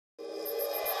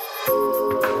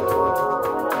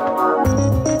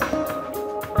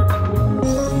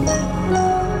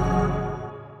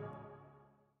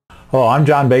Hello, I'm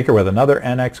John Baker with another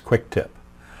NX Quick Tip.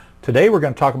 Today we're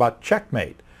going to talk about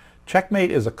Checkmate.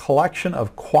 Checkmate is a collection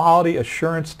of quality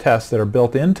assurance tests that are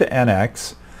built into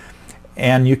NX,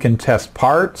 and you can test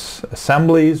parts,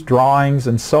 assemblies, drawings,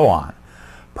 and so on.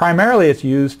 Primarily it's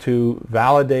used to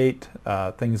validate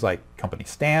things like company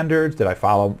standards. Did I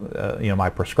follow my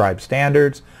prescribed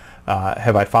standards?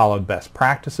 Have I followed best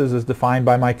practices as defined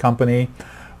by my company?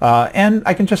 And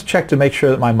I can just check to make sure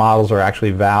that my models are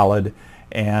actually valid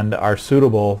and are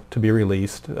suitable to be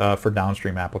released for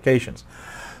downstream applications.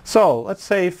 So let's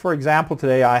say, for example,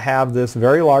 today I have this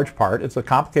very large part. It's a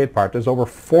complicated part. There's over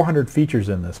 400 features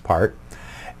in this part.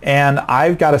 And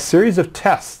I've got a series of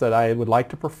tests that I would like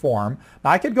to perform.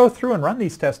 Now I could go through and run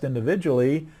these tests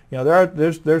individually. You know,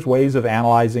 there's ways of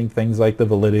analyzing things like the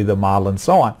validity of the model and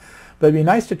so on. But it'd be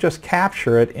nice to just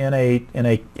capture it in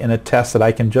a test that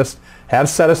I can just have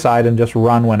set aside and just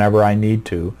run whenever I need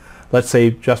to. Let's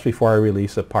say just before I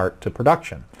release a part to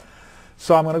production.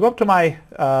 So I'm going to go up to my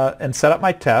and set up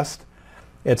my test.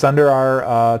 It's under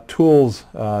our Tools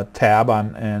tab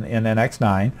in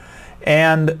NX9.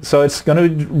 And so it's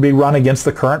going to be run against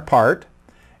the current part.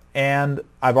 And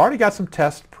I've already got some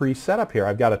tests pre-set up here.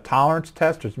 I've got a tolerance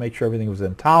test just to make sure everything was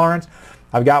in tolerance.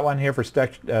 I've got one here for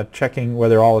checking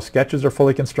whether all the sketches are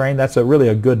fully constrained. That's really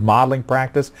a good modeling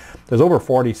practice. There's over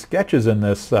 40 sketches in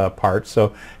this part,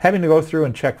 so having to go through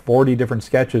and check 40 different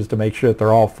sketches to make sure that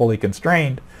they're all fully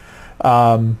constrained,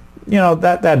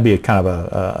 that'd be a kind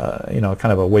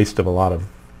of a waste of a lot of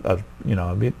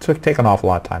it take an awful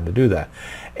lot of time to do that.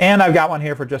 And I've got one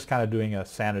here for just kind of doing a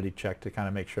sanity check to kind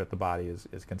of make sure that the body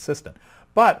is consistent.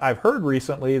 But I've heard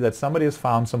recently that somebody has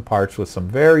found some parts with some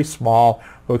very small,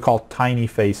 what we call tiny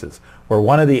faces, where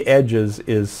one of the edges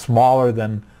is smaller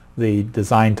than the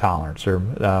design tolerance or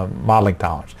modeling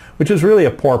tolerance, which is really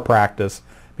a poor practice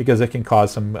because it can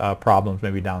cause some problems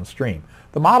maybe downstream.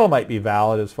 The model might be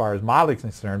valid as far as modeling is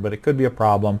concerned, but it could be a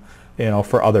problem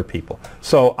for other people.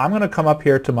 So I'm going to come up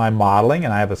here to my modeling,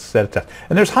 and I have a set of tests.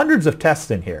 And there's hundreds of tests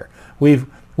in here. We've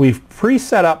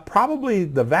pre-set up probably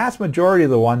the vast majority of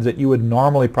the ones that you would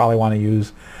normally probably want to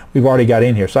use. We've already got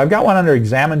in here. So I've got one under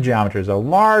Examine Geometry. There's a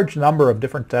large number of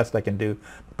different tests I can do.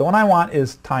 But the one I want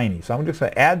is tiny. So I'm just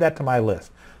going to add that to my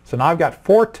list. So now I've got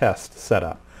 4 tests set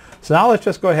up. So now let's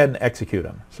just go ahead and execute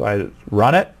them. So I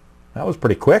run it. That was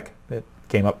pretty quick. It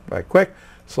came up very quick.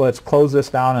 So let's close this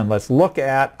down and let's look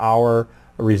at our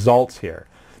results here.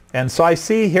 And so I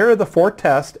see here are the 4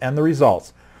 tests and the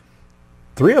results.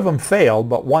 3 of them failed,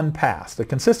 but 1 passed. The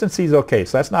consistency is okay,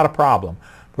 so that's not a problem.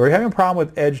 But we're having a problem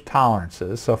with edge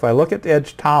tolerances. So if I look at the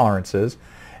edge tolerances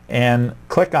and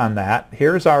click on that,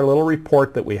 here's our little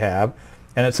report that we have.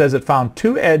 And it says it found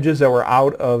 2 edges that were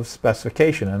out of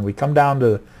specification. And we come down to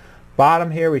the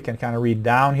bottom here. We can kind of read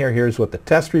down here. Here's what the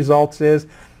test results is.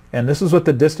 And this is what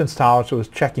the distance tolerance was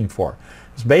checking for.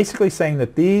 It's basically saying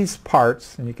that these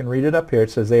parts, and you can read it up here,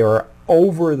 it says they are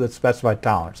over the specified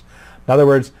tolerance. In other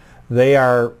words, they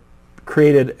are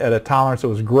created at a tolerance that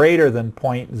was greater than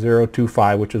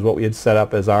 0.025, which is what we had set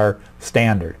up as our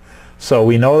standard. So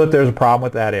we know that there's a problem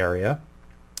with that area.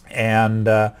 And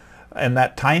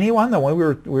that tiny one, the one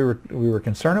we were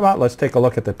concerned about, let's take a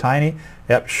look at the tiny.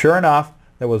 Yep, sure enough,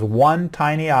 there was 1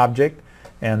 tiny object,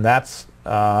 and that's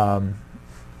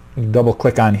double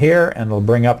click on here and it'll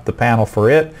bring up the panel for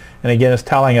it, and again it's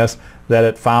telling us that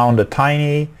it found a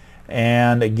tiny,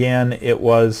 and again it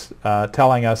was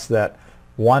telling us that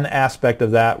one aspect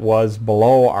of that was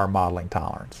below our modeling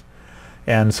tolerance.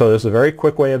 And so this is a very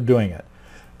quick way of doing it.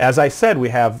 As I said, we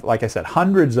have, like I said,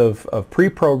 hundreds of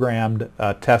pre-programmed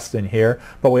tests in here,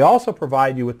 but we also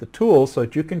provide you with the tools so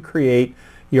that you can create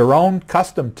your own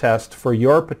custom test for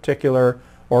your particular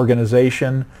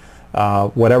organization.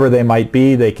 Whatever they might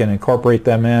be, they can incorporate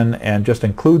them in and just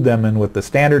include them in with the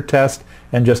standard test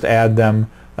and just add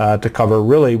them to cover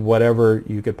really whatever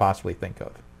you could possibly think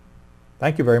of.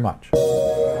 Thank you very much.